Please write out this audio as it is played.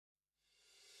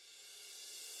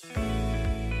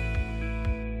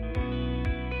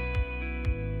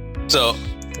So,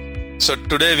 so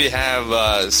today we have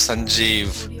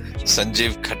Sanjeev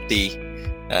Katti,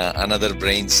 another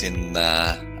brains in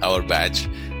our batch.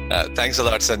 Thanks a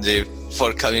lot, Sanjeev,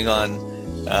 for coming on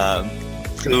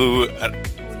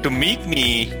to meet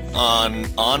me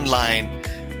online.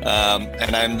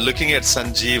 And I'm looking at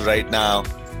Sanjeev right now,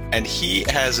 and he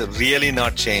has really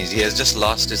not changed. He has just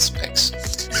lost his specs.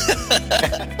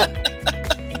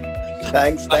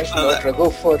 Thanks a lot, Raghu,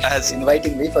 for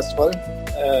inviting me, first of all.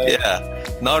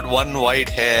 Not one white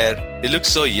hair. He looks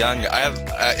so young.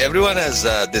 Everyone has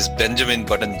this Benjamin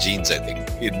Button genes, I think,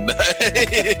 in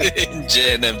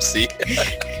JNMC.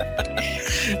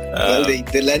 Well,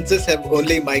 the lenses have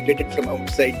only migrated from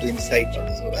outside to inside,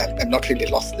 so I've not really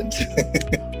lost them.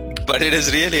 But it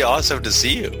is really awesome to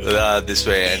see you this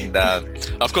way. And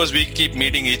of course, we keep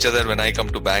meeting each other when I come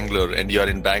to Bangalore, and you're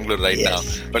in Bangalore right now.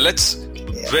 But let's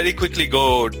very quickly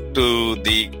go to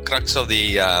the crux of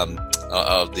the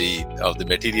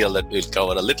material that we'll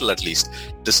cover a little, at least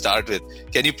to start with.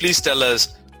 Can you please tell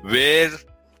us where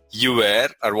you were,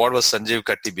 or what was Sanjeev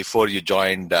Katti before you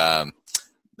joined the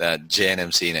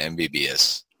JNMC and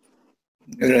MBBS?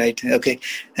 Right. Okay.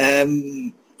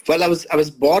 Well, I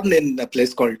was born in a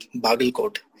place called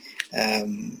Bagalkot.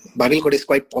 Bagalkot is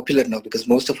quite popular now because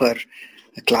most of our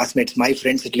classmates, my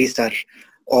friends at least, are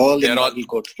all in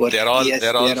Bagalkot. They're all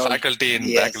faculty in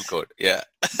Bagalkot. Yeah.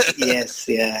 Yes.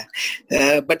 Yeah.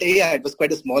 But it was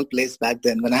quite a small place back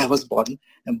then when I was born.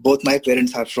 And both my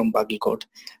parents are from Bagalkot,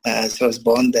 so I was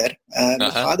born there. My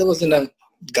father was in a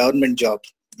government job.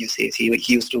 You see,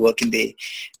 he used to work in the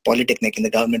Polytechnic, in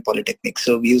the government Polytechnic.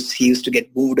 So he used to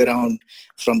get moved around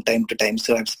from time to time.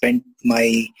 So I've spent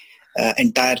my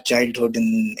entire childhood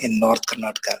in North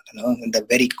Karnataka, in the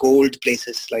very cold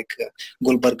places like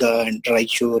Gulbarga and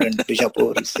Raichur and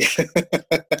Bijapur.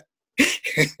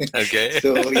 Okay.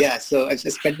 So I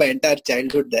spent my entire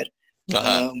childhood there.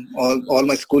 All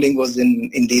my schooling was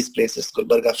in these places: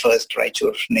 Gulbarga first,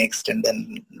 Raichur next, and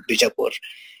then Bijapur.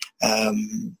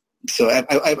 So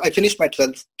I finished my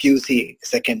 12th PUC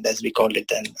second, as we called it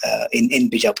then, in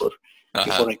Bijapur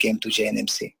before I came to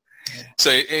JNMC.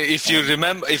 So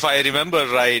if I remember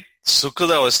right,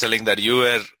 Sukhuda was telling that you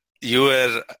were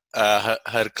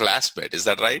her classmate. Is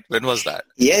that right? When was that?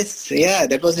 Yes,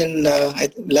 that was in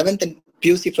 11th and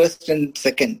PUC first and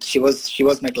second. She was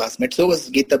my classmate. So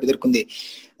was Geeta Bidurkundi.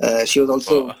 She was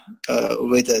also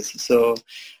with us. So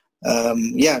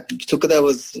Sukhuda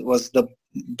was the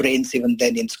brains even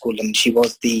then in school, and she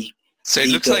was the. So it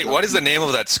looks like, what is the name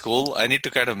of that school? I need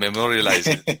to kind of memorialize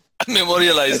it.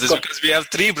 Memorialize this because we have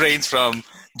three brains from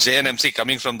JNMC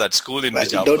coming from that school in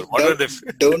Bijapur.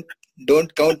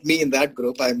 Don't count me in that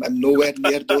group. I'm nowhere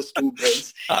near those two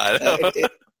brains.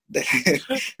 That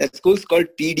school's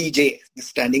called PDJ.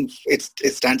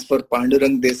 It stands for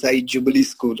Pandurang Desai Jubilee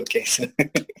School. Okay,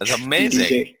 that's amazing.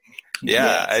 PDJ.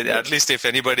 Yeah, at least if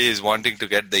anybody is wanting to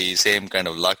get the same kind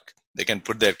of luck, they can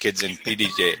put their kids in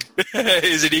PDJ.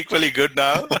 Is it equally good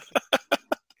now?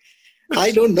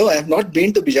 I don't know. I have not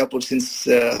been to Bijapur since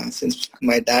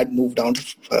my dad moved down to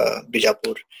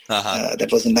Bijapur. That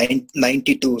was in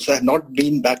 92. So I have not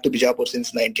been back to Bijapur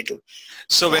since 92.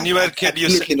 So when you were a kid, you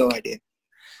said... no idea.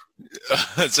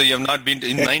 So you have not been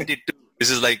in 92. This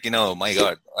is like, my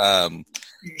God,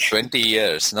 20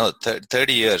 years. No,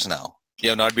 30 years now. You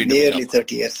have not been nearly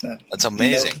 30 years now. That's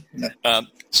amazing. No.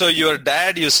 So your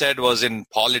dad, you said, was in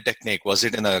Polytechnic. Was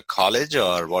it in a college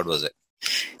or what was it?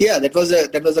 Yeah, that was a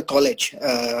college.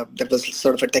 That was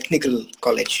sort of a technical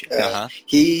college.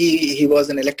 He was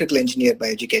an electrical engineer by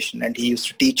education, and he used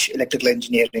to teach electrical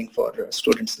engineering for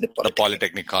students in the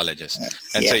Polytechnic colleges.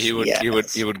 And so he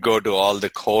would go to all the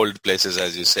cold places,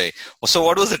 as you say. So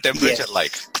what was the temperature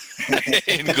like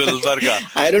in Gulbarga?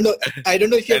 I don't know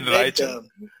if you've read.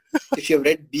 If you've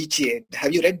read Beachy.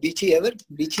 Have you read Beachy ever?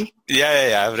 Beachy?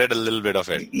 Yeah. I've read a little bit of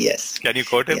it. Yes. Can you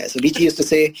quote him? Yeah. So Beachy used to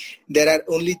say there are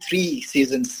only 3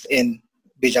 seasons in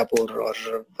Bijapur, or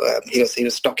he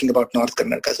was talking about North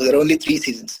Karnataka. So there are only 3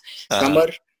 seasons: summer,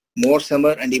 more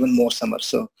summer, and even more summer.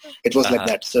 So it was like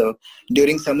that. So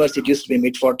during summers, it used to be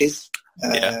mid-40s.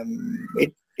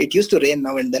 It used to rain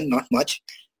now and then, not much.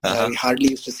 We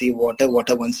hardly used to see water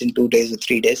once in 2 days or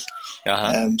 3 days.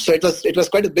 So it was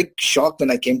quite a big shock when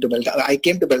I came to Belgaum. I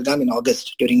came to Belgaum in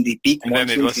August during the peak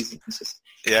monsoon season.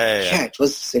 Yeah. It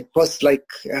was like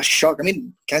a shock. I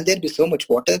mean, can there be so much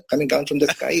water coming down from the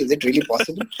sky? Is it really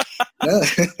possible? No.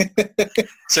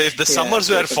 So if the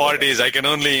summers were 40s, I can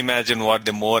only imagine what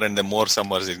the more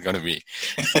summers is going to be.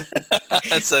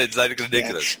 So it's like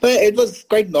ridiculous. But it was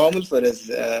quite normal for us.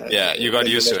 You got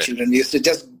used to it. Children. We used to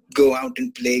just go out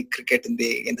and play cricket in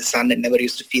the sun and never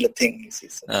used to feel a thing. You see,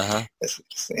 so,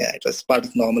 it was part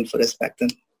of normal for us back then.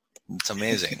 It's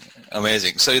amazing.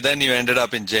 So then you ended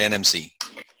up in JNMC.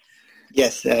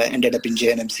 Yes, ended up in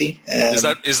JNMC.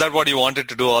 Is that what you wanted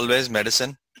to do always,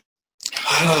 medicine?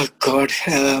 Oh God,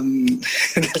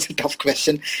 that's a tough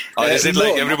question. Or is it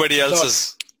like everybody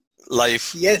else's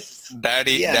life? Yes.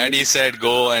 Daddy said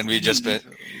go, and we just went.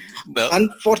 No.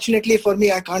 Unfortunately for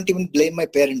me, I can't even blame my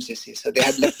parents, you see. So they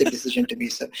had left the decision to me.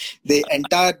 So the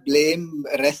entire blame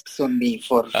rests on me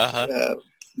for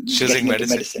choosing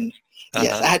medicine.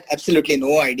 Yes, I had absolutely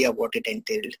no idea what it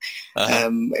entailed.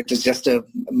 It was just a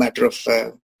matter of...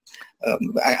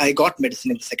 I got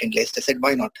medicine in the second list. I said,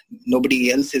 why not?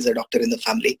 Nobody else is a doctor in the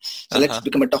family. So let's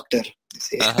become a doctor.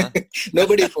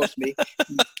 Nobody forced me.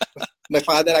 My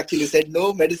father actually said,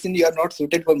 no, medicine, you are not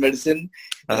suited for medicine.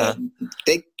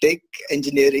 Take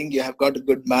engineering. You have got a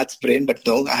good maths brain. But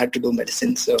no, I had to do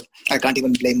medicine. So I can't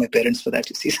even blame my parents for that,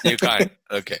 you see. You can't.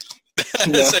 Okay.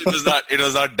 No. So it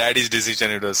was not daddy's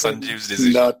decision. It was Sanjeev's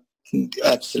decision.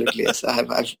 Absolutely, yes. I have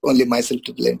only myself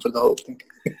to blame for the whole thing.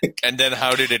 And then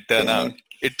how did it turn out?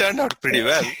 It turned out pretty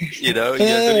well,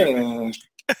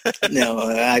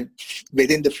 No,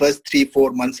 within the first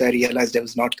 3-4 months, I realized I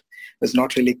was not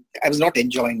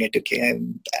enjoying it. Okay,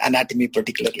 anatomy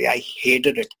particularly, I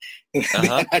hated it.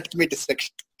 The anatomy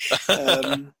dissection.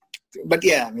 But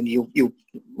yeah, I mean, you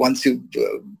once you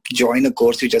join a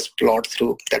course, you just plod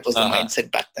through. That was the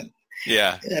mindset back then.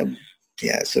 Yeah.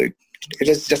 So it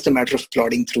was just a matter of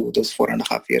plodding through those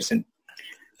 4.5 years and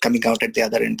coming out at the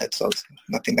other end. That's also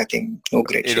nothing, no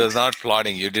great. It was not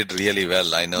plodding. You did really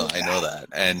well. I know that.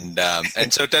 And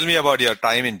so tell me about your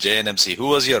time in JNMC. Who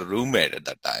was your roommate at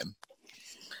that time?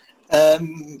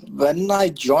 When I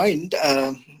joined,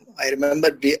 I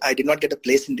remember I did not get a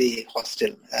place in the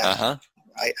hostel.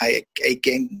 I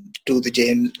came to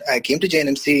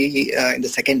JNMC in the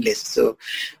second list. So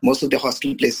most of the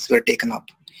hostel places were taken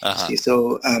up.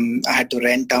 So I had to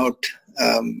rent out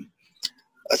a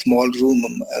small room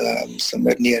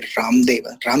somewhere near Ramdev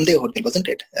Hotel, wasn't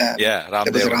it? Ramdev.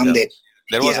 There was Ramdev.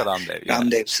 There was a Ramdev. Yeah.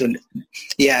 Ramdev. So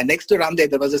next to Ramdev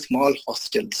there was a small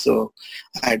hostel. So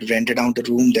I had rented out a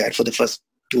room there for the first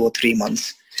 2 or 3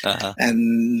 months.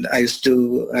 And I used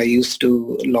to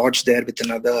lodge there with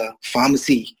another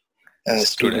pharmacy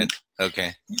student.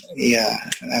 Okay. Yeah.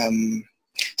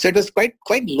 So it was quite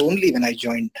lonely when I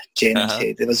joined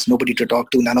JNMC. There was nobody to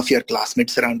talk to, none of your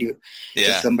classmates around you.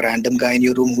 Just some random guy in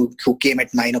your room who came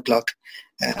at 9 o'clock.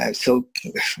 So I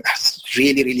was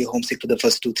really, really homesick for the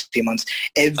first 2-3 months.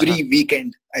 Every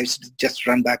weekend, I used to just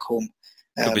run back home.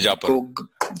 To Bijapur. Go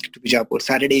to Bijapur.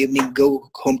 Saturday evening, go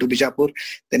home to Bijapur,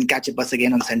 then catch a bus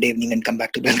again on Sunday evening and come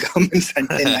back to Belgaum on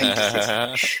Sunday 9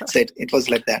 to 6. So it was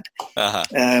like that.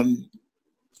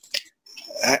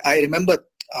 I remember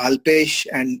Alpesh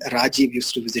and Rajiv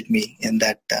used to visit me in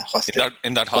that hostel.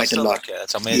 In that quite hostel? A lot. Okay,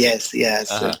 that's amazing. Yes.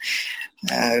 So,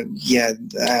 I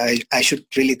should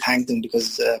really thank them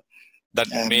because that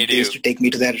made they used to take me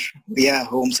to their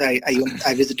homes. I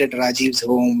visited Rajiv's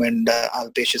home and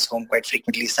Alpesh's home quite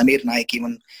frequently. Samir Naik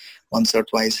even once or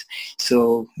twice.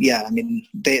 So I mean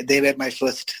they were my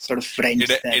first sort of friends.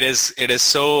 It is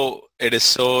so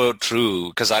true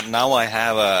because now I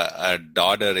have a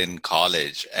daughter in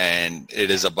college and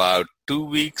it is about 2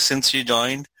 weeks since she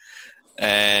joined.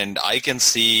 And I can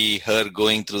see her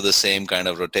going through the same kind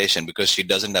of rotation because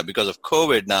because of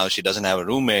COVID now, she doesn't have a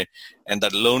roommate, and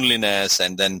that loneliness,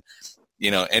 and then,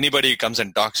 anybody who comes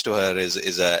and talks to her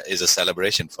is a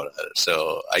celebration for her.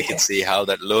 So I can see how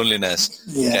that loneliness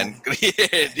can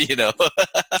create,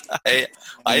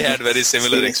 I had very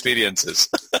similar experiences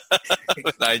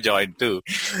when I joined too.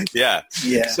 Yeah.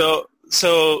 So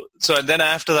then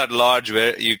after that lodge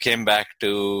where you came back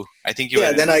to, I think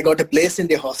then I got a place in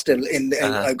the hostel.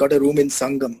 I got a room in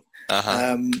Sangam.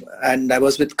 And I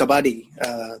was with Kabaddi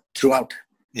throughout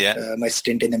my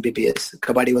stint in MBBS.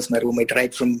 Kabaddi was my roommate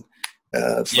right from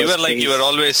you were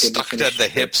always stuck at the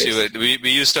hips. We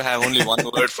used to have only one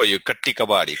word for you, Katti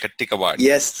Kabaddi.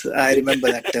 Yes, I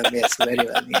remember that term. Yes, very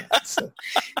well. Yeah. So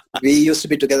we used to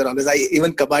be together always.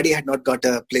 Even Kabaddi had not got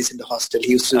a place in the hostel.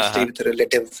 He used to stay with a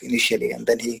relative initially, and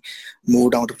then he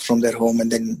moved out from their home,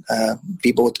 and then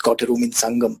we both got a room in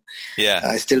Sangam. Yeah,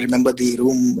 I still remember the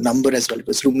room number as well. It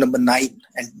was room number 9,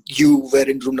 and you were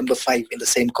in room number 5 in the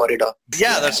same corridor.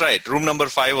 Yeah, that's right. Room number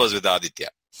 5 was with Aditya.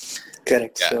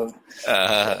 Correct. Yeah. So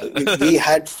we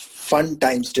had fun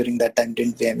times during that time,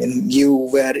 didn't we? I mean, you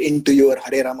were into your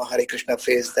Hare Rama, Hare Krishna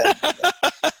phase.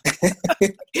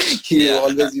 You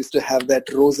always used to have that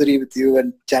rosary with you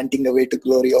and chanting away to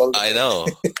glory all the I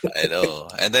know.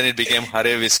 And then it became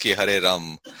Hare Whiskey, Hare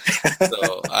Rum.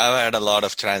 So I've had a lot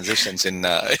of transitions in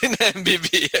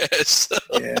MBBS.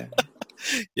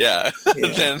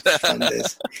 Then, fun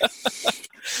days.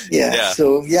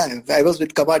 So I was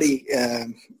with Kabaddi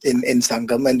in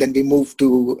Sangam, and then we moved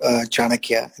to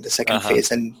Chanakya in the second phase,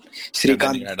 and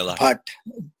Srikanth Bhatt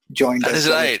joined us.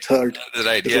 Third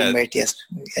roommate. Yes,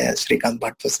 Srikanth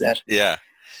Bhatt was there. Yeah,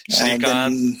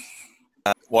 Srikanth.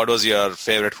 What was your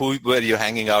favorite? Who were you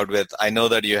hanging out with? I know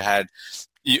that you had.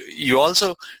 You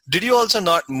also did. You also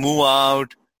not move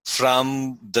out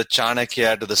from the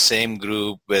Chanakya to the same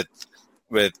group with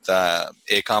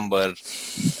Ekambar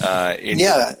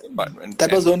department.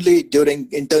 That was only during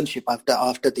internship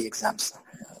after the exams.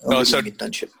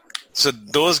 Internship. So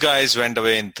those guys went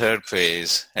away in third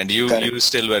phase, and you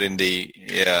still were in the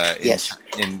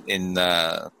in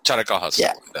Charaka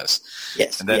Hospital with us.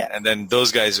 Yes. And then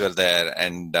those guys were there,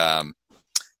 and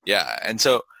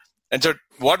so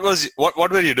what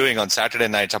were you doing on Saturday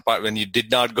nights apart when you did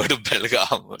not go to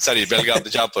Belgaum? Sorry, Belgaum to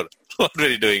Bijapur. What were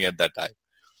you doing at that time?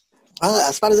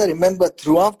 As far as I remember,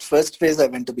 throughout first phase, I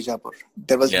went to Bijapur.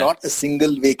 There was not a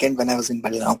single weekend when I was in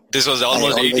Belgaum. This was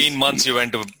almost 18 months you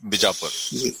went to Bijapur.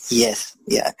 Yes.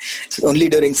 So only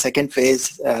during second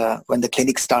phase, when the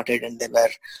clinic started, and there were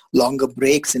longer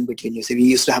breaks in between. You see, we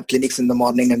used to have clinics in the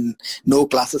morning and no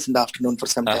classes in the afternoon for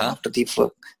some time. After the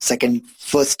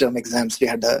first term exams, we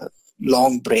had a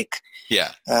long break.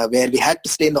 Where we had to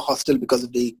stay in the hostel because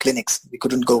of the clinics. We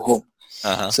couldn't go home.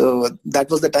 So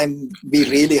that was the time we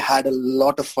really had a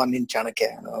lot of fun in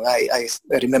Chanakya. I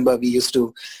remember we used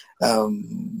to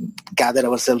gather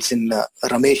ourselves in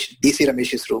DC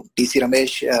Ramesh's room. DC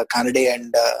Ramesh, Kanade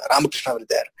and Ramakrishna were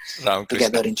there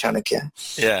together in Chanakya.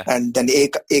 And then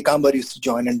Ekambar used to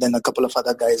join, and then a couple of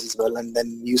other guys as well. And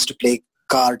then we used to play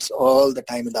cards all the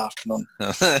time in the afternoon.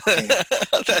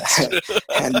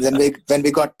 And then when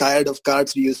we got tired of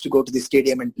cards, we used to go to the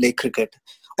stadium and play cricket.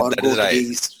 Or go to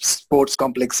the sports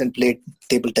complex and play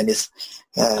table tennis.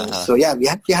 So we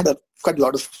had quite a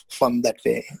lot of fun that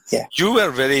way. Yeah. You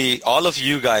were all of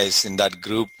you guys in that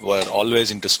group were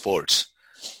always into sports.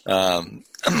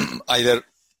 Either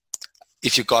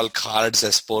if you call cards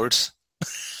as sports.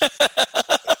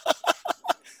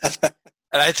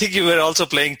 And I think you were also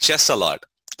playing chess a lot.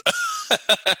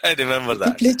 I remember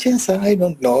that. You play chess? I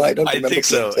don't know. I think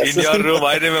so. In your room,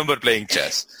 I remember playing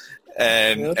chess.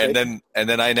 And then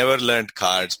I never learned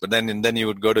cards, but then you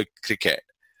would go to cricket.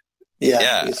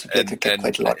 I used to play cricket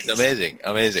quite a lot.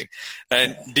 Amazing.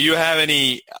 And do you have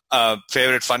any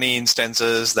favorite funny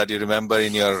instances that you remember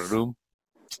in your room?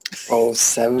 Oh,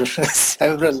 several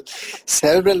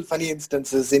funny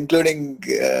instances, including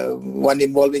one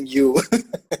involving you.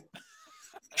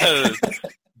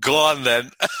 Go on then.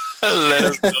 Let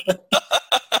us go.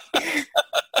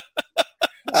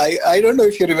 I don't know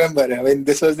if you remember. I mean,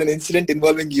 this was an incident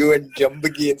involving you and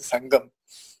Jambagi in Sangam.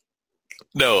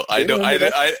 No, I don't.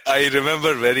 I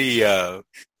remember very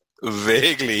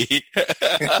vaguely.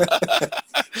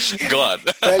 Go on.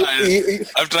 Well,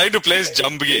 I'm trying to place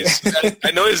Jambagi.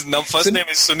 I know his first name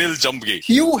is Sunil Jambagi.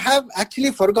 You have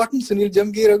actually forgotten Sunil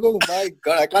Jambagi, Raghu. My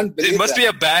God, I can't believe it. Must be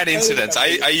a bad incident.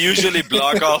 I usually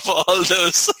block off all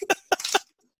those.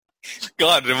 Go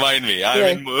on, remind me.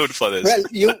 I'm in mood for this. Well,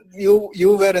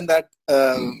 you were in that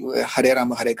Hare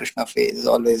Rama, Hare Krishna phase,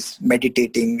 always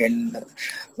meditating and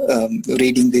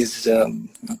reading these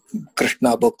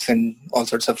Krishna books and all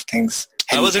sorts of things.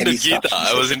 I was into Gita.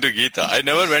 I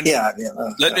never went.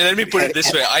 Let me put it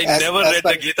this way. I never read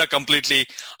the Gita completely.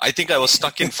 I think I was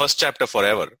stuck in first chapter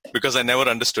forever because I never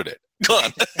understood it. Go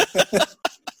on.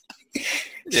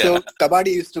 So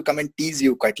Kabaddi used to come and tease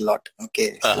you quite a lot.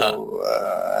 Okay. So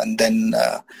and then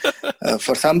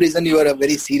for some reason you were a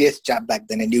very serious chap back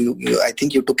then, and you I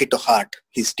think you took it to heart,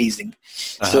 his teasing.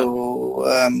 So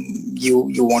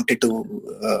you wanted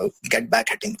to get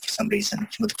back at him for some reason,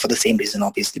 for the same reason,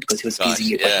 obviously, because he was teasing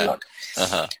you quite a lot.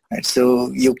 Right,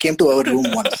 so you came to our room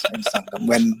once in Sangam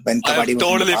when Kabaddi was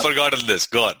totally forgotten this.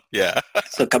 Go on. Yeah.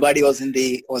 So Kabaddi was in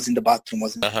the bathroom,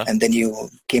 wasn't it? And then you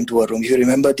came to our room. You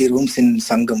remember the rooms in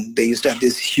Sangam? They used to have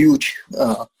these huge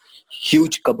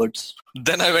cupboards.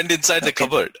 Then I went inside the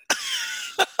cupboard.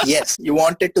 Yes, you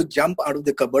wanted to jump out of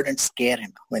the cupboard and scare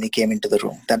him when he came into the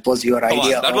room. That was your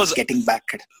idea of getting back.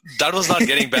 That was not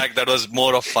getting back. That was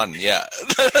more of fun. Yeah.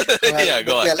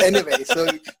 Go on. Well, anyway, so.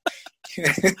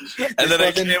 And then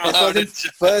I came out.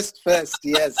 First,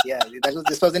 yes.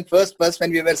 This was in first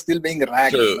when we were still being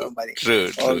ragged by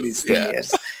all these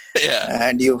years.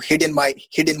 And you hid in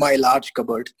my large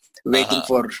cupboard, waiting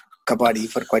for kabaddi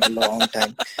for quite a long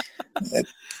time.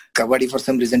 Kabaddi, for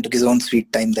some reason, took his own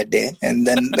sweet time that day. And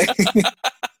then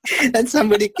and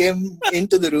somebody came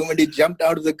into the room and he jumped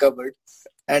out of the cupboard.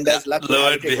 And as luck would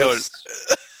have it, it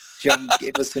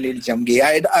was Sunil Jamgi.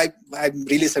 I'm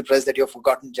really surprised that you've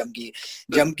forgotten Jamgi.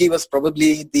 Jamgi was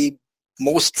probably the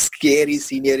most scary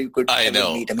senior you could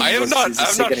ever meet. I have not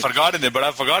forgotten it, but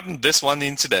I've forgotten this one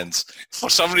incident. For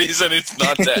some reason, it's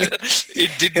not there.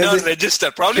 It did not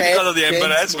register, probably because of the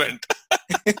embarrassment.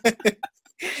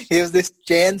 He was this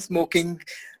chain-smoking,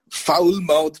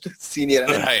 foul-mouthed senior.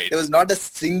 There was not a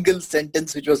single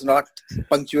sentence which was not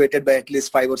punctuated by at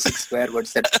least 5 or 6 swear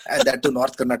words. That to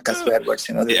North Karnataka swear words.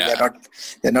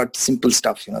 They're not simple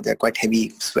stuff. They're quite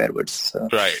heavy swear words.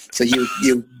 So you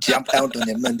jumped out on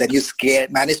him and then you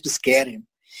managed to scare him.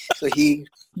 So he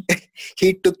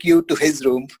took you to his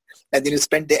room and then you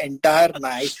spent the entire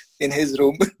night in his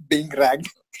room being ragged.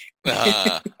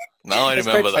 Now I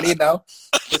remember that.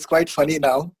 It's quite funny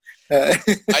now.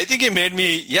 I think he made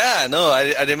me,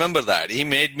 I remember that. He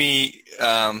made me,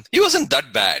 he wasn't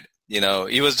that bad.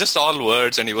 He was just all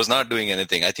words and he was not doing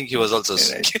anything. I think he was also,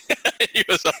 he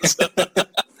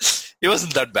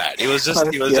wasn't that bad. He was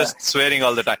just swearing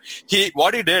all the time.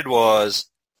 What he did was,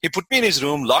 he put me in his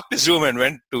room, locked his room and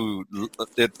went to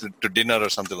dinner or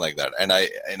something like that. And I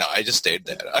just stayed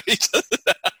there.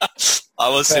 I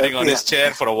was sitting on his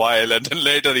chair for a while and then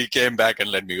later he came back and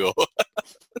let me go.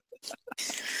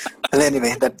 Well,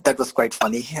 anyway, that was quite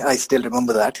funny. I still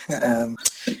remember that.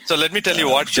 So let me tell you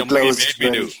what Jamgi made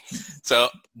me do. So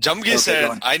Jamgi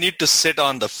said, I need to sit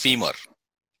on the femur.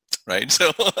 Right?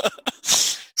 So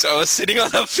I was sitting on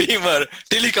the femur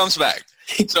till he comes back.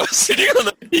 So I was sitting on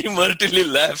the femur till he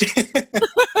left.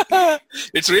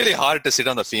 It's really hard to sit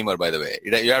on the femur, by the way.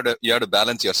 You have to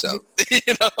balance yourself.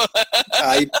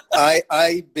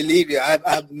 I believe you. I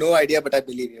have no idea, but I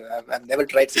believe you. I've never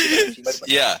tried sitting on the femur. But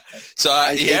So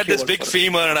he had this big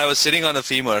femur, and I was sitting on the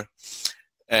femur,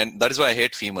 and that is why I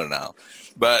hate femur now.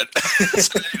 But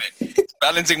anyway,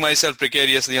 balancing myself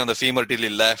precariously on the femur till he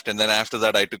left, and then after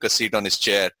that, I took a seat on his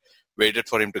chair. Waited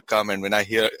for him to come, and when I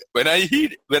heard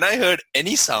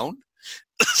any sound,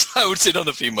 I would sit on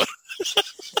the femur,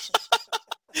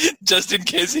 just in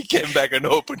case he came back and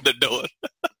opened the door.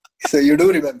 So you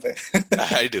do remember?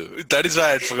 I do. That is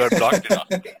why I forgot blocked it off.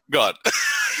 God.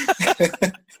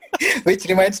 Which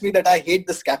reminds me that I hate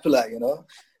the scapula.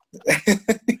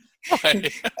 Why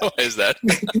is that?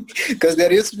 Because there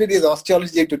used to be these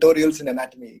osteology tutorials in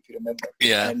anatomy, if you remember.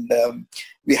 Yeah. And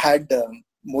we had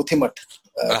Mothimat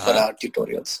for our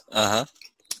tutorials.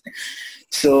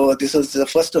 So this was the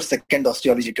first or second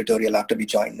osteology tutorial after we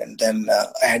joined, and then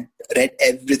I had read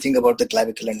everything about the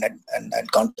clavicle and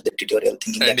I'd gone to the tutorial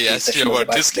thinking and that he asked you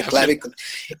about this clavicle,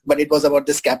 but it was about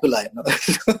the scapula.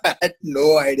 So I had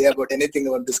no idea about anything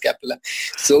about the scapula.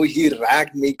 So he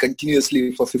ragged me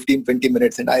continuously for 15-20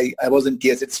 minutes, and I was in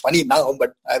tears. It's funny now,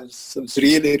 but I was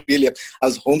really, I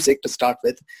was homesick to start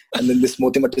with, and then this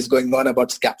Mothimat is going on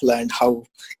about scapula and how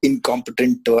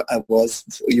incompetent I was,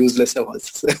 so useless I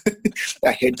was.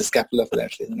 I hate the scapula for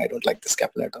that reason. I don't like the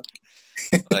scapula at all.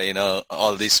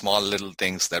 All these small little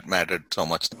things that mattered so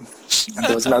much. And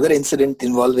there was another incident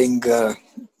involving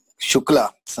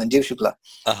Shukla, Sanjeev Shukla.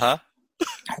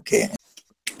 Okay.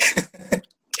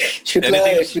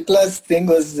 Shukla's thing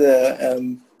was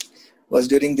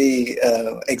during the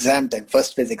exam time,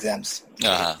 first phase exams,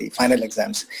 the final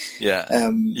exams. Yeah.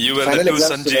 You were the two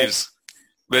Sanjeevs.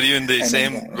 Were you in the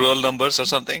same roll numbers or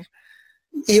something?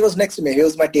 He was next to me. He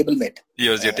was my table mate. He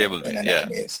was your table mate, yeah.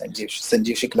 Sanjeev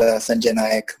Shukla, Sanjay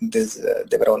Nayak,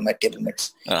 they were all my table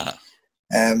mates.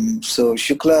 So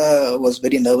Shukla was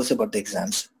very nervous about the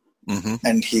exams.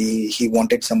 And he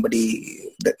wanted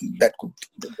somebody that could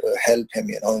help him,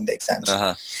 in the exams.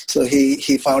 So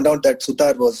he found out that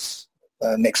Sutar was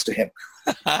next to him.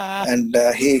 And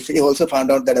he also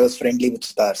found out that I was friendly with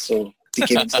Sutar. So he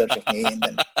came in search of me,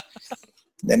 and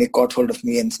then he caught hold of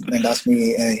me and asked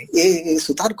me, "Ye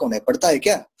Sutar kaun hai? Padhta hai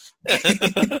kya?"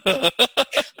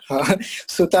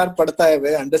 Sutar padhta hai,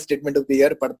 bhai. Understatement of the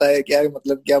year. Padhta hai kya?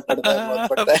 Matlab kya padhta hai? Bahut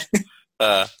padhta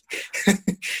hai.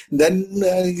 Then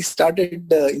he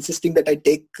started insisting that I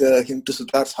take him to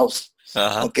Sutar's house.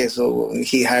 Okay, so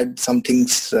he had some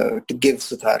things to give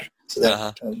Sutar. So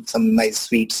that, some nice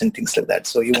sweets and things like that.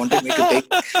 So he wanted me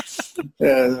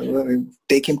to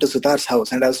take him to Sutar's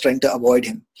house, and I was trying to avoid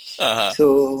him.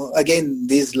 So again,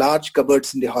 these large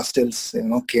cupboards in the hostels,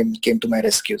 came to my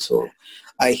rescue. So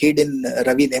I hid in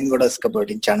Ravi Nemgoda's cupboard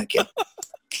in Chanakya.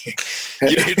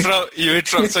 You hid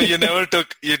from. So you never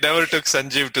took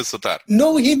Sanjeev to Sutar.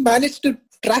 No, he managed to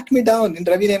tracked me down in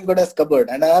Ravi Nemgowda's cupboard,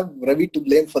 and I have Ravi to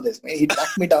blame for this. He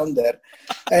tracked me down there,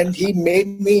 and he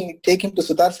made me take him to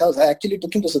Sutar's house. I actually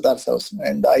took him to Sutar's house,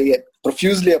 and I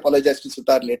profusely apologized to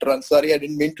Sutar later on. Sorry, I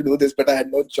didn't mean to do this, but I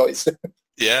had no choice.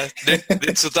 Yeah.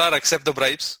 Did Sutar accept the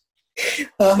bribes?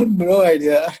 No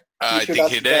idea. I think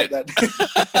he did.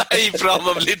 He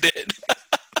probably did.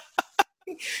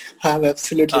 I have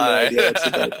absolutely no idea.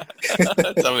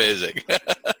 That's amazing.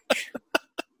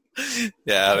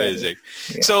 Yeah, amazing.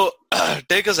 Yeah. So,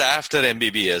 take us after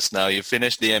MBBS. Now, you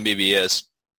finished the MBBS,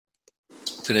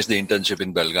 finished the internship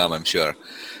in Belgaum, I'm sure.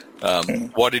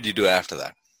 What did you do after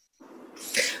that?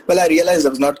 Well, I realized I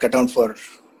was not cut out for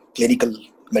clinical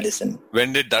medicine.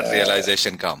 When did that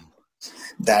realization come?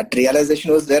 That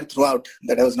realization was there throughout,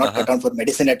 that I was not cut out for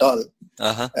medicine at all.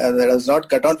 That I was not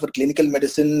cut out for clinical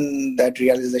medicine. That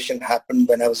realization happened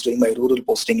when I was doing my rural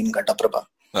posting in Ghataprabha.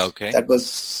 Okay. That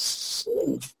was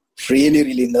really,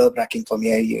 really nerve-wracking for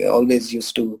me. I always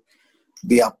used to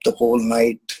be up the whole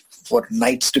night for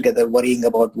nights together worrying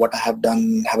about what I have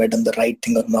done. Have I done the right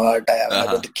thing or not? Am I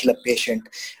going to kill a patient?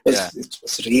 It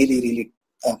was really, really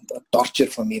torture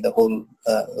for me, the whole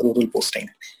rural posting.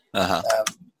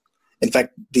 In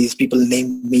fact, these people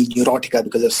named me Neurotica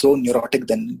because I was so neurotic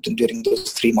then during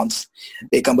those 3 months.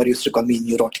 Ekambar used to call me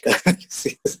Neurotica.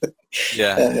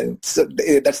 So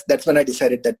that's when I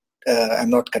decided that I'm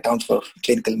not cut out for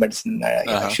clinical medicine.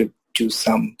 I should choose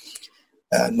some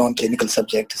non-clinical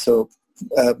subject. So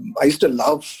I used to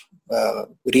love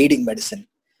reading medicine,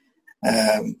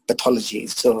 pathology.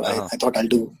 So I thought I'll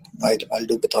do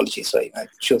pathology. So I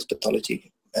chose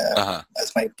pathology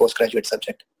as my postgraduate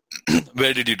subject.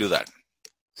 Where did you do that?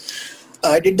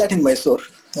 I did that in Mysore,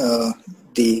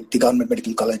 the Government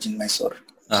Medical College in Mysore.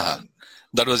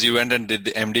 That was, you went and did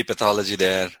the MD pathology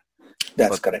there?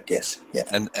 That's correct, yes. Yeah.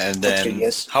 And then 3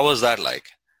 years. How was that like?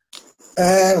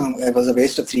 It was a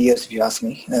waste of 3 years if you ask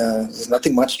me. There's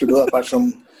nothing much to do apart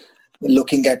from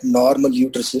looking at normal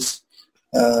uteruses.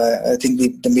 I think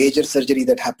the major surgery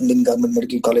that happened in Government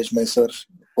Medical College Mysore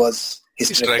was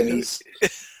hysterectomies.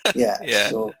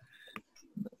 Yeah.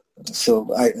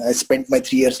 So I spent my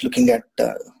 3 years looking at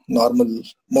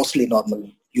mostly normal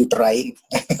uteri.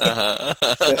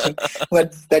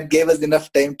 But that gave us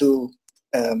enough time to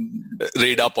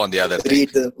read up on the other thing.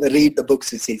 Read the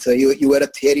books, you see. So you were a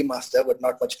theory master, but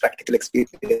not much practical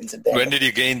experience at that. When did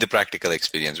you gain the practical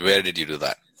experience? Where did you do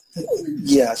that?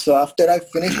 Yeah, so after I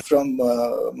finished from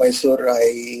Mysore,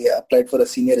 I applied for a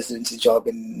senior residency job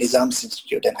in Nizam's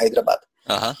Institute in Hyderabad.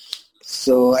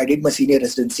 So I did my senior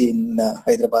residency in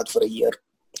Hyderabad for a year.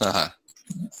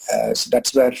 So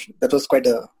that was quite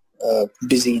a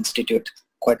busy institute,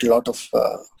 quite a lot of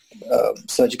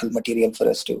surgical material for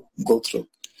us to go through.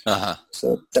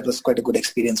 So that was quite a good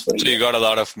experience for you. So you got a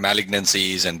lot of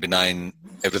malignancies and benign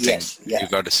everything. Yes, yeah. You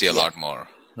got to see a lot more.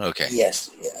 Okay. Yes.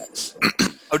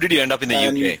 How did you end up in the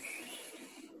UK?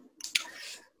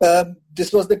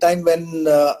 This was the time when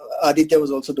Aditya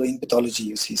was also doing pathology,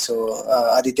 you see. So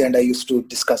Aditya and I used to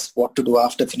discuss what to do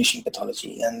after finishing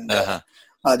pathology. And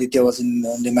Aditya was in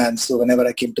demand. So whenever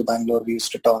I came to Bangalore, we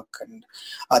used to talk. And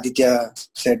Aditya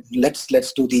said, let's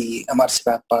do the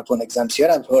MRCPAP Part 1 exams here.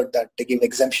 I've heard that they give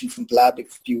exemption from lab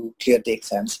if you clear the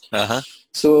exams.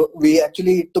 So we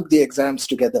actually took the exams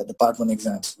together, the Part 1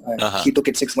 exams. He took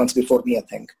it 6 months before me, I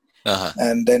think.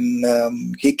 And then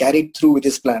he carried through with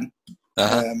his plan.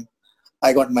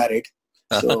 I got married.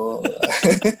 So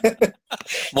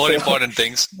more important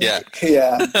things. Yeah.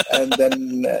 And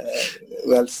then,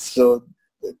 so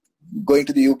going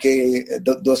to the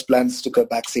UK, those plans took a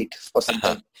backseat for some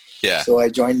time. So I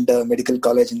joined a medical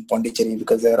college in Pondicherry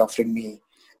because they were offering me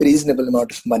a reasonable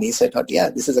amount of money. So I thought,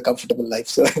 this is a comfortable life.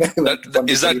 So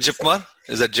is that JIPMER?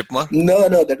 Is that JIPMER?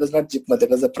 No, that was not JIPMER. That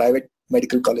was a private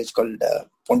medical college called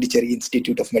Pondicherry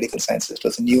Institute of Medical Sciences. It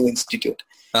was a new institute.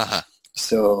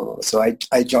 So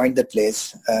I joined the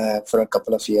place for a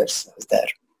couple of years. I was there.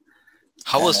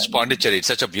 How was Pondicherry? It's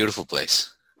such a beautiful place.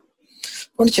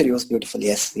 Pondicherry was beautiful,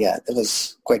 yes. Yeah, it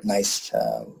was quite nice.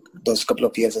 Those couple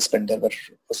of years I spent there were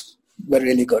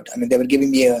really good. I mean, they were giving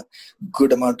me a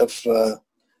good amount of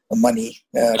money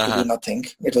to do nothing.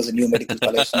 It was a new medical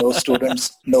college, no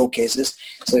students, no cases.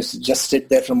 So it's just sit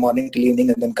there from morning till evening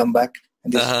and then come back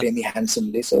and they just pay me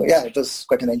handsomely. So yeah, it was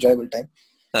quite an enjoyable time.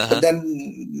 But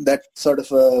then that sort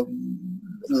of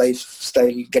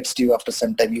lifestyle gets to you after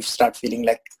some time. You start feeling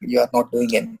like you are not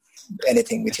doing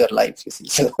anything with your life, you see.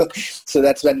 So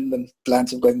that's when the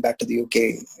plans of going back to the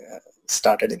UK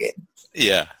started again.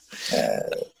 Yeah.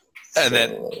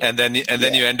 And then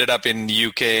you ended up in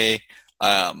UK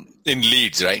in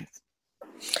Leeds, right?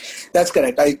 That's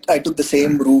correct. I took the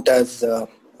same route as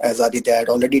as Aditya. I had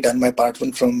already done my part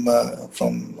one from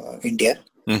India.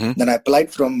 Mm-hmm. Then I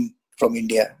applied from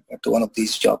India to one of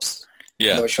these jobs.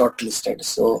 Yeah. I was shortlisted.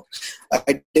 So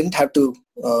I didn't have to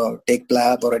take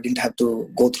PLAB, or I didn't have to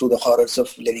go through the horrors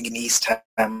of living in East Ham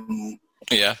and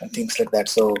things like that.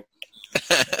 So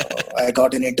I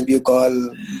got an interview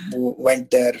call,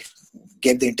 went there,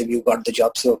 gave the interview, got the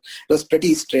job. So it was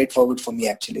pretty straightforward for me,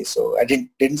 actually. So I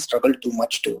didn't struggle too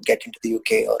much to get into the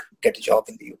UK or get a job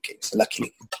in the UK. So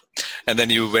luckily. And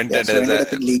then you went so I ended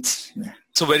up in Leeds. Yeah.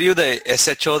 So were you the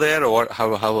SHO there, or how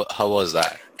was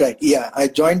that? Right. Yeah, I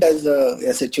joined as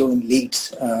a SHO in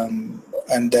Leeds,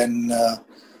 and then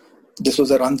this was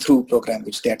a run-through program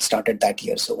which they had started that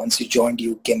year. So once you joined,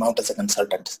 you came out as a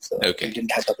consultant. So you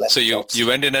didn't have to apply. So you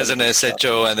went in as an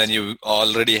SHO, and then you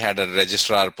already had a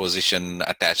registrar position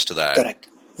attached to that. Correct.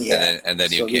 Yeah. And then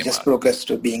you came we just progressed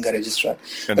to being a registrar.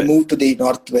 I moved to the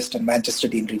Northwest and Manchester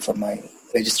Deanery for my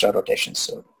registrar rotation.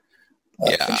 So.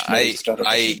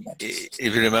 If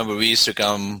you remember, we used to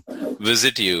come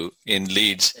visit you in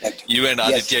Leeds. Correct. You and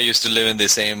Aditya used to live in the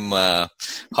same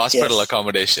hospital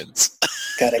accommodations.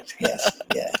 Correct. Yes.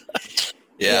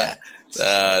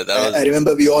 I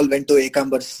remember we all went to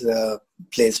Akamber's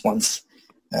place once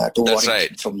to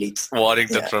Warrington from Leeds.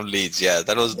 Warrington from Leeds. Yeah,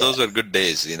 those were good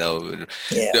days. You know,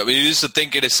 we used to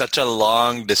think it is such a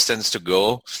long distance to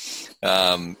go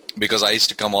because I used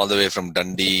to come all the way from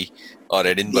Dundee or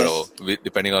Edinburgh,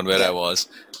 depending on where I was.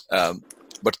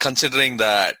 But considering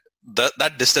that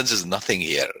distance is nothing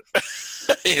here,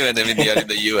 even you're in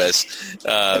the US,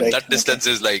 that distance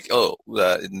is like,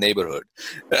 neighborhood.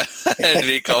 And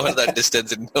we cover that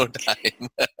distance in no time.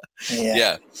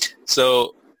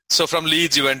 So from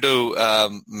Leeds, you went to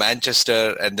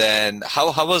Manchester, and then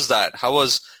how was that? How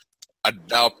was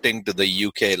adapting to the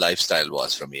UK lifestyle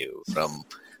was from you, from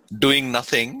doing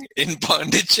nothing in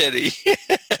Pondicherry?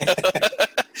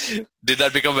 Did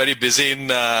that become very busy in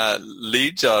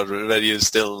Leeds, or were you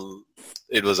still,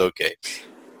 it was okay?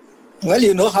 Well,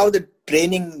 you know how the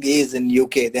training is in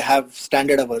UK. They have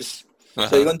standard hours.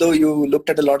 So even though you looked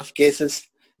at a lot of cases,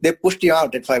 they pushed you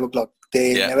out at 5 o'clock.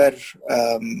 They never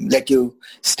let you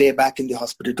stay back in the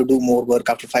hospital to do more work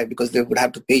after 5 because they would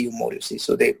have to pay you more, you see.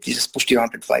 So they just pushed you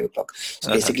out at 5 o'clock. So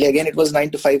basically, again, it was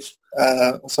 9 to 5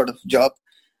 sort of job.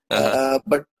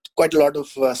 But quite a lot of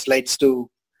slides to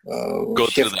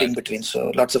shift in between,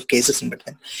 so lots of cases in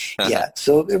between.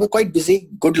 So it was quite busy,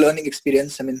 good learning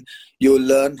experience. I mean, you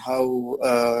learn how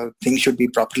things should be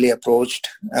properly approached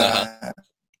as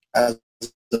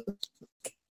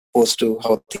opposed to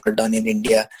how things are done in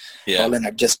India, all and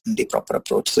adjust in the proper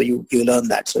approach. So you learn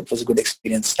that. So it was a good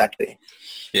experience that way.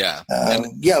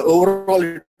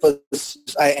 Overall,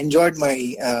 I enjoyed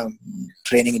my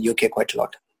training in UK quite a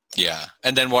lot. Yeah.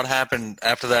 And then what happened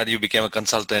after that? You became a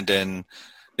consultant in,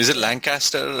 is it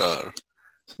Lancaster or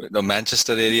the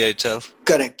Manchester area itself?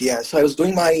 Correct. Yeah. So I was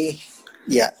doing my,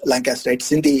 Lancaster. It's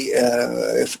in the,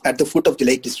 at the foot of the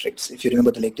Lake Districts, if you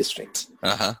remember the Lake Districts.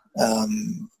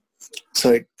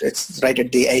 So it's right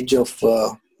at the edge of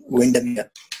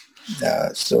Windermere.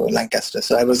 So Lancaster.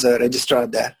 So I was a registrar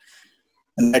there.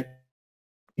 And I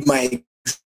did my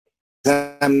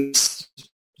exams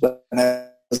when I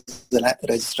was the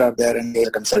registrar there and a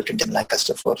consultant in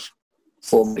Lancaster for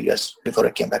 4 years before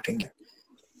I came back to India.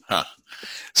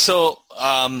 So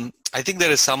I think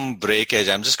there is some breakage.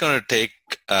 I'm just going to take,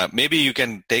 maybe you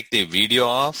can take the video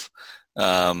off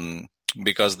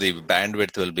because the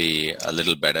bandwidth will be a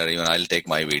little better. Even I'll take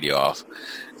my video off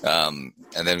and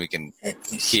then we can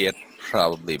hear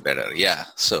probably better. Yeah.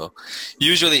 So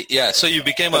usually, so you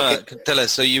became tell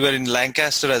us, so you were in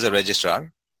Lancaster as a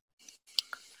registrar?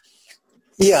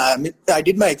 Yeah, I mean, I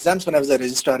did my exams when I was a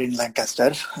registrar in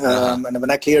Lancaster, and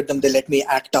when I cleared them, they let me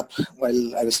act up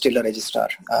while I was still a registrar.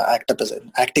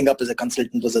 Acting up as a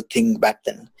consultant was a thing back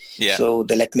then. So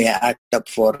they let me act up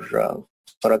for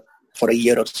a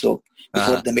year or so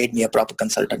before they made me a proper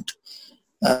consultant.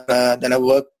 Then I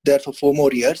worked there for 4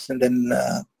 more years, and then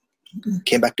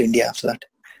came back to India after that.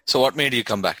 So what made you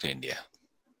come back to India?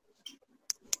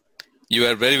 You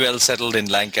were very well settled in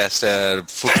Lancaster,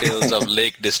 foothills of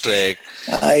Lake District.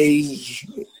 I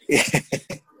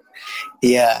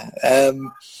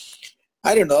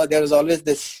don't know. There was always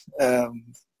this, I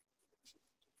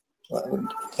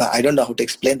don't know how to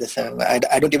explain this.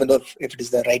 I don't even know if it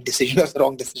is the right decision or the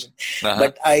wrong decision.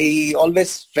 But I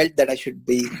always felt that I should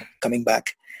be coming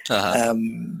back.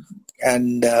 And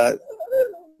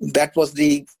that was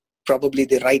probably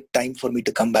the right time for me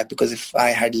to come back, because if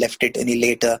I had left it any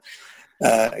later,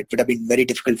 it would have been very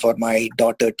difficult for my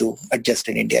daughter to adjust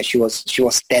in India. She was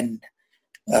 10,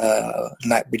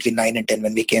 between 9 and 10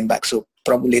 when we came back. So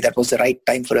probably that was the right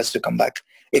time for us to come back.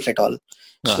 if at all.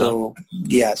 So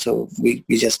we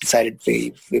just decided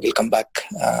we will come back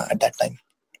at that time.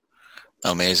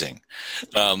 Amazing.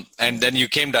 And then you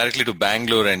came directly to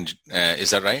Bangalore, and is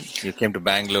that right? You came to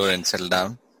Bangalore and settled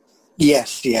down?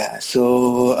 Yes, yeah.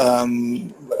 So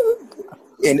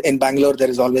in Bangalore, there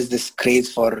is always this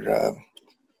craze for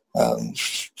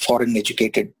foreign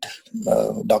educated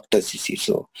doctors, you see.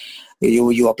 So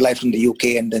you apply from the UK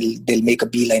and they'll make a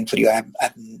beeline for you. I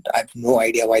have no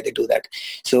idea why they do that.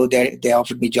 So they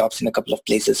offered me jobs in a couple of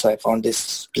places. So I found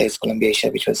this place, Columbia Asia,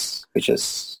 which was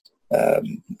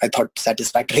I thought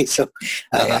satisfactory. So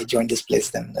I joined this place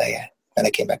then when I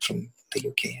came back from the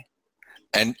UK.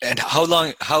 And how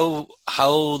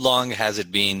long has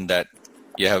it been that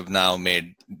you have now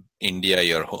made India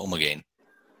your home again?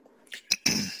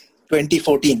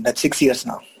 2014. That's 6 years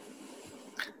now.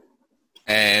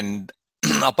 And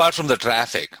apart from the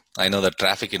traffic, I know that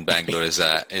traffic in Bangalore is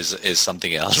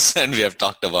something else, and we have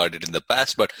talked about it in the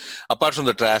past. But apart from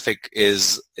the traffic,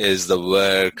 is the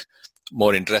work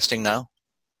more interesting now?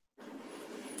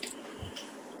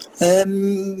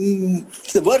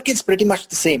 The work is pretty much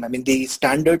the same. I mean, the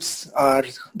standards are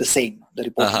the same, the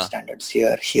reporting standards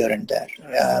here and there.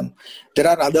 There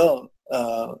are other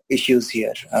issues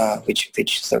here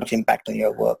which sort of impact on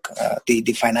your work.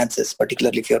 The finances,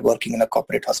 particularly if you're working in a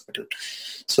corporate hospital.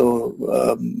 So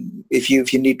if you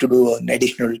need to do an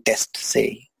additional test,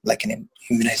 say, like an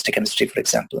immunohistochemistry, for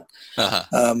example,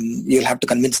 you'll have to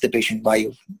convince the patient why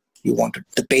you want it.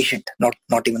 The patient, not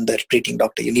even the treating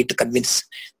doctor. You need to convince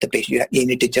the patient. You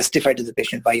need to justify to the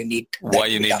patient why you need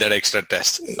that extra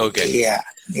test. Okay.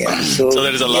 Yeah. So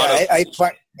there is a lot of...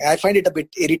 I find it a bit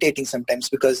irritating sometimes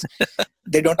because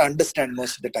they don't understand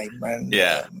most of the time,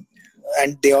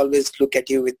 and they always look at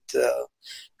you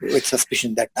with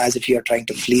suspicion, that as if you are trying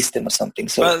to fleece them or something.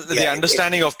 So the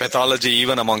understanding of pathology,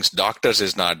 even amongst doctors,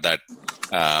 is not that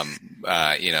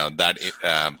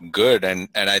good, and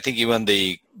I think even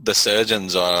the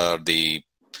surgeons or the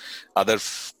other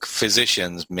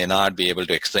physicians may not be able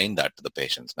to explain that to the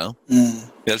patients. No,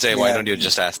 they'll say, "Why don't you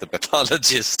just ask the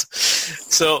pathologist?"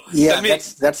 So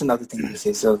that's another thing you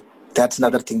say. So that's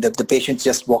another thing, that the patients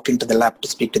just walk into the lab to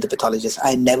speak to the pathologist.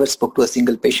 I never spoke to a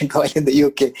single patient while in the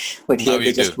UK, but here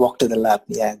they just walk to the lab.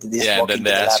 Yeah, and then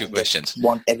they ask you questions.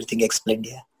 Want everything explained.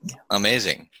 Yeah.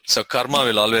 Amazing. So karma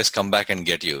will always come back and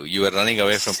get you. You are running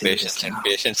away from patients, and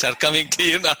patients are coming to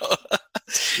you now.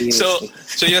 So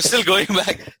you're still going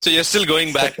back. So you're still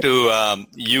going back to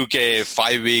UK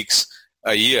 5 weeks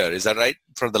a year. Is that right?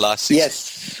 For the last 6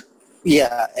 Yes.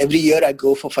 Yeah. Every year I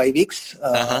go for 5 weeks.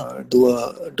 Do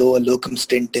a locum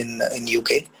stint in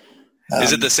UK.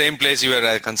 Is it the same place you were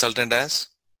a consultant as?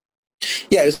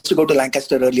 Yeah, I used to go to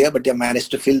Lancaster earlier, but they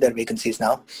managed to fill their vacancies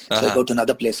now. So I go to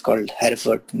another place called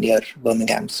Hereford near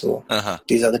Birmingham. So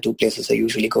these are the two places I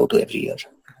usually go to every year.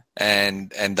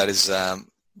 And that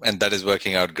is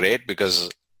working out great, because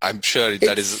I'm sure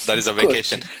that is a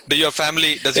vacation. Does your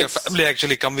family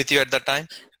actually come with you at that time?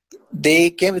 They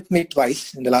came with me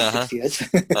twice in the last 6 years.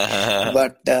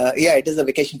 But it is a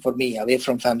vacation for me, away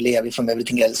from family, away from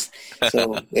everything else.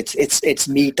 So it's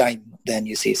me time then,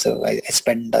 you see. So I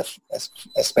spend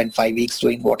 5 weeks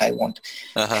doing what I want.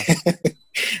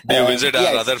 Do you visit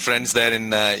our other friends there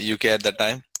in UK at that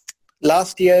time?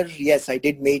 Last year, yes, I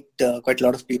did meet quite a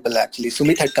lot of people actually.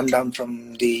 Sumit had come down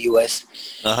from the US.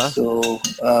 So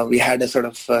we had a sort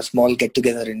of small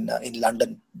get-together in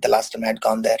London the last time I had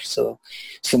gone there. So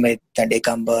Sumit and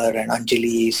Ekambar and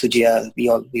Anjali, Sujya,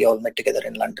 we all met together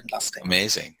in London last time.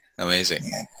 Amazing.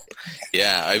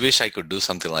 Yeah, I wish I could do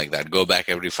something like that. Go back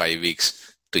every 5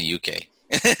 weeks to UK.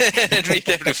 And meet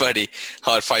everybody,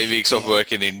 or 5 weeks of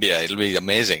work in India. It'll be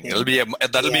amazing.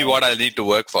 That'll be what I need to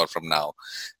work for from now.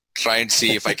 Try and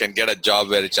see if I can get a job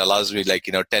where it allows me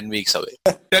 10 weeks away.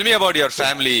 Tell me about your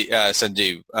family,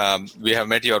 Sanjeev. We have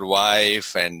met your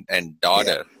wife and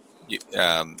daughter.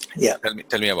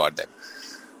 Tell me about them.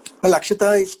 Well,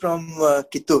 Akshata is from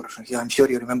Kittur. I'm sure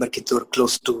you remember Kittur,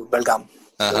 close to Belgaum.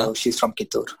 So she's from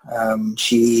Kittur.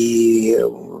 She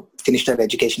finished her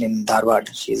education in Dharwad.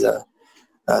 She's a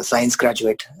science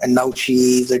graduate, and now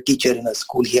she's a teacher in a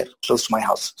school here close to my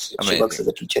house. She works as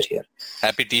a teacher here.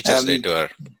 Happy Teacher's Day to her.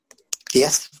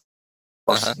 Yes.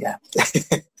 Yeah.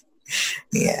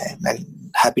 Yeah,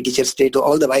 and happy Teacher's Day to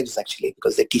all the wives actually,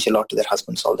 because they teach a lot to their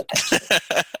husbands all the time.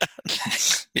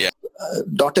 Yeah.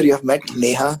 Daughter you have met,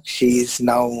 Neha. She's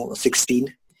now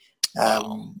 16.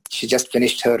 She just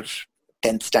finished her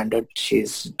 10th standard.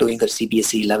 She's doing her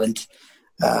CBSE 11th.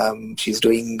 She's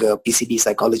doing PCB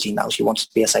psychology now. She wants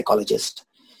to be a psychologist.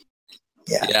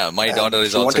 Yeah, my daughter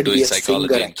is also doing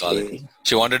psychology in college.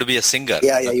 She wanted to be a singer.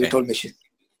 Yeah, you told me.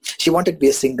 She wanted to be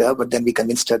a singer, but then we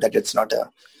convinced her that it's not a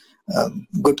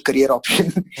good career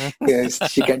option. Yes,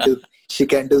 she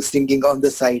can do singing on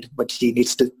the side, but she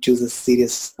needs to choose a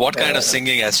serious. What kind of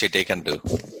singing has she taken to?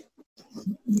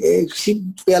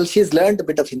 She's learned a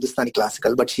bit of Hindustani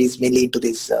classical, but she's mainly into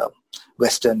this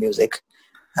Western music.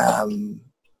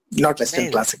 Not Western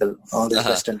classical, all this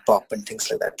Western pop and things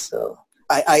like that. So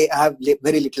I have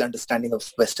very little understanding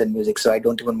of Western music, so I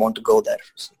don't even want to go there.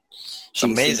 So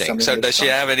amazing. So does she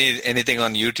have anything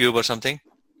on YouTube or something?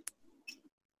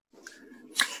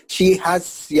 She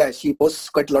has, she posts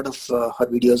quite a lot of her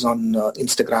videos on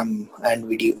Instagram and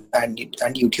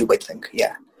YouTube, I think.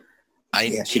 Yeah.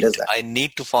 She does that. I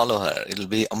need to follow her. It'll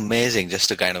be amazing just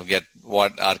to kind of get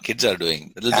what our kids are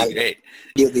doing. It'll be great.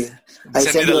 I'll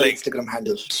send you her Instagram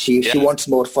handle. She wants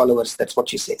more followers. That's what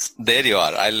she says. There you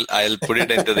are. I'll put it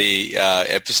into the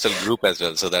Epistle group as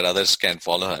well so that others can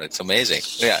follow her. It's amazing.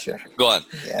 Yeah, sure. Go on.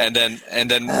 Yeah. And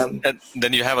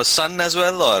then you have a son as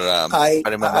well, or I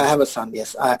have a son.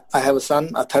 Yes, I have a son,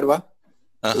 Atharva.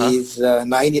 He's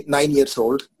 9 years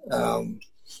old.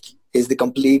 Is the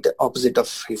complete opposite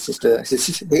of his sister.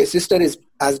 His sister is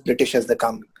as British as they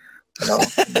come. You know,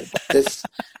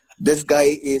 this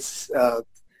guy is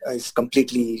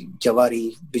completely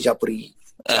Javari, Bijapuri.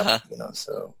 You know,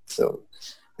 so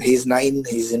he's 9.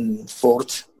 He's in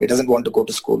 4th. He doesn't want to go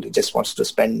to school. He just wants to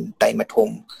spend time at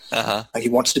home. He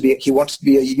wants to be a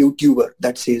YouTuber.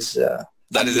 That's his.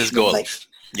 That is his goal. Life.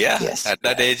 Yeah, yes. At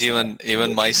that age,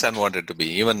 even my son wanted to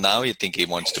be. Even now, you think he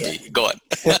wants to be. Go on.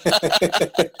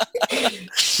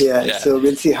 So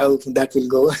we'll see how that will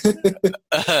go.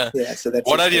 So that's.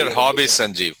 What are your hobbies,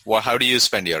 Sanjeev? How do you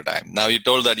spend your time? Now, you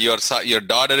told that your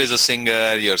daughter is a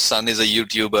singer, your son is a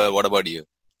YouTuber. What about you?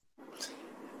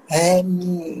 I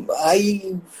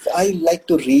like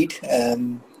to read,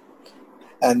 and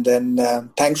then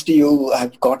thanks to you,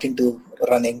 I've got into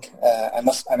running. I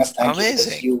must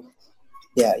thank you.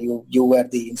 Yeah, you were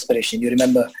the inspiration. You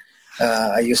remember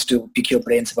I used to pick your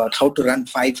brains about how to run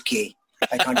 5K.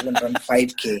 I can't even run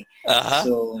 5K.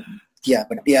 So,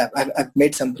 I've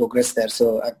made some progress there.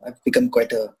 So I've become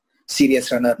quite a serious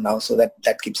runner now. So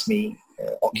that keeps me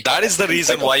occupied. That is the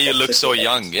reason why you look so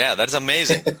young. Yeah, that's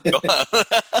amazing.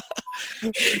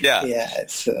 Yeah.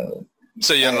 So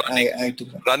you're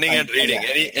running and reading.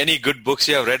 Any good books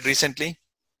you have read recently?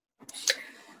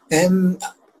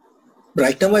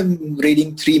 Right now, I'm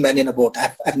reading 3 Men in a Boat.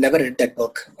 I've never read that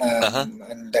book,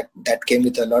 and that came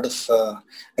with a lot of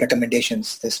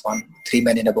recommendations. This one, 3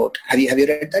 Men in a Boat. Have you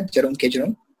read that, Jerome K.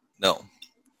 Jerome? No,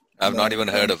 I've not even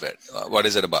heard of it. What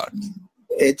is it about?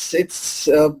 It's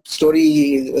a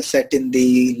story set in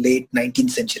the late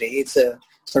 19th century. It's a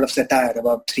sort of satire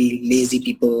about 3 lazy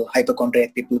people,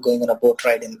 hypochondriac people going on a boat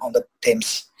ride on the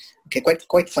Thames. Okay,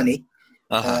 quite funny.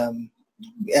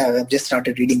 I've just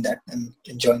started reading that. I'm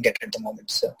enjoying it at the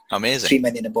moment. So amazing. 3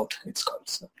 Men in a Boat, it's called.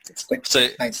 So it's quite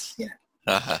nice. Yeah.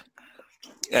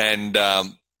 And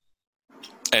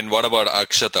what about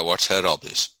Akshata? What's her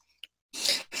hobbies?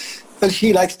 Well,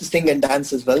 she likes to sing and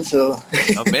dance as well. So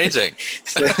amazing.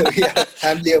 So we have a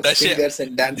family of singers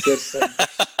and dancers.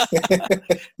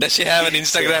 Does she have an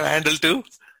Instagram handle too?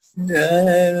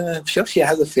 I'm sure she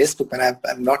has a Facebook, but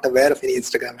I'm not aware of any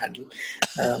Instagram handle.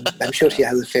 I'm sure she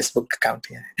has a Facebook account.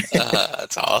 Yeah.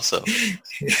 That's awesome.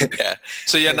 Yeah.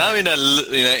 So you're now in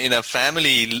a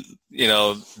family,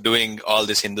 doing all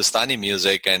this Hindustani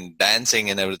music and dancing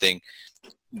and everything.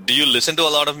 Do you listen to a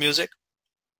lot of music?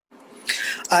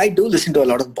 I do listen to a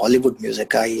lot of Bollywood music.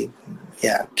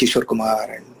 Kishore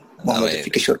Kumar and Mohammed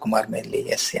Kishore Kumar mainly.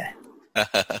 Yes. Yeah.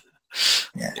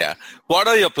 Yeah. What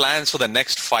are your plans for the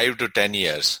next 5 to 10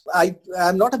 years?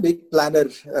 I'm not a big planner,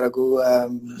 Raghu. I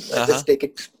just take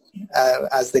it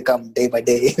as they come day by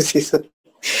day. So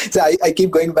I keep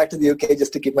going back to the UK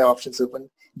just to keep my options open,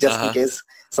 just in case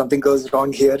something goes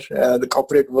wrong here. The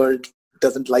corporate world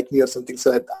doesn't like me or something,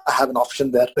 so I have an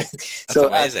option there.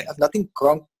 So I have nothing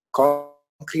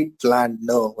concrete planned.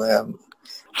 No.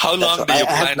 How long do you plan?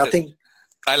 I have nothing.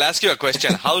 I'll ask you a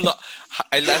question. How long?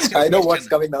 I know what's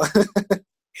coming now.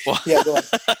 Yeah, go on.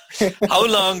 How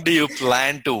long do you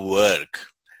plan to work?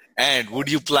 And would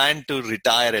you plan to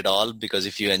retire at all? Because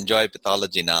if you enjoy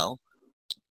pathology now.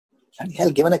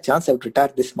 Hell, given a chance, I would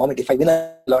retire this moment. If I win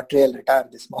a lottery, I'll retire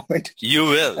this moment. You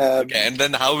will? Okay. And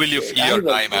then how will you fill your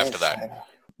time after that?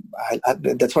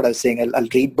 That's what I was saying. I'll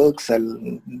read books.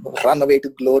 I'll run away to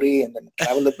glory and then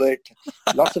travel a bit.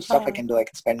 Lots of stuff I can do. I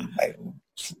can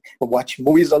watch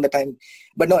movies all the time.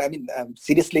 But no, I mean,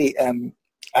 seriously,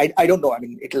 I don't know. I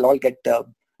mean, it'll all get a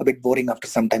bit boring after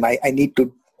some time. I need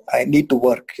to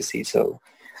work, you see. So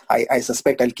I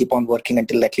suspect I'll keep on working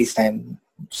until at least I'm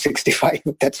 65.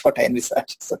 That's what I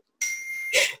envisage. So.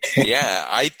 Yeah,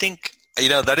 I think,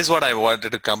 that is what I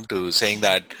wanted to come to, saying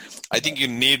that I think you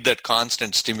need that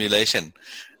constant stimulation,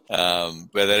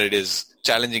 whether it is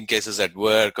challenging cases at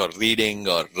work or reading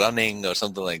or running or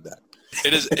something like that.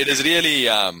 It is really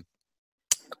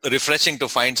refreshing to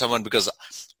find someone, because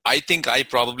I think I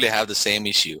probably have the same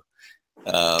issue.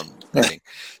 I think.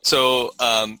 So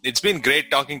it's been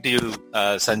great talking to you,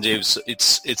 Sanjeev.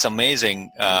 It's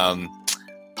amazing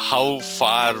how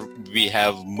far we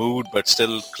have moved, but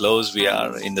still close we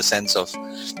are, in the sense of,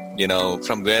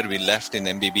 from where we left in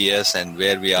MBBS and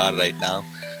where we are right now.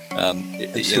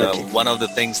 One of the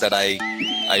things that I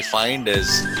find is,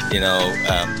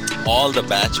 all the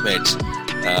batchmates,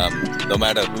 no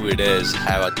matter who it is,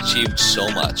 have achieved so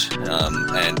much,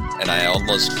 and I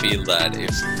almost feel that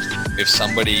if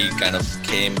somebody kind of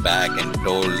went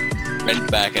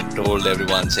back and told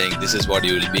everyone, saying this is what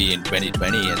you will be in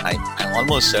 2020, and I'm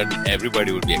almost certain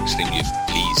everybody would be extremely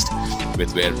pleased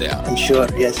with where they are. I'm sure,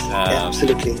 yes,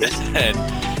 absolutely. Yes.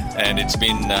 And it's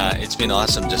been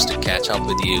awesome just to catch up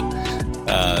with you,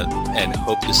 and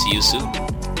hope to see you soon.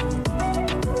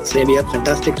 Same here.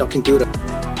 Fantastic talking to you.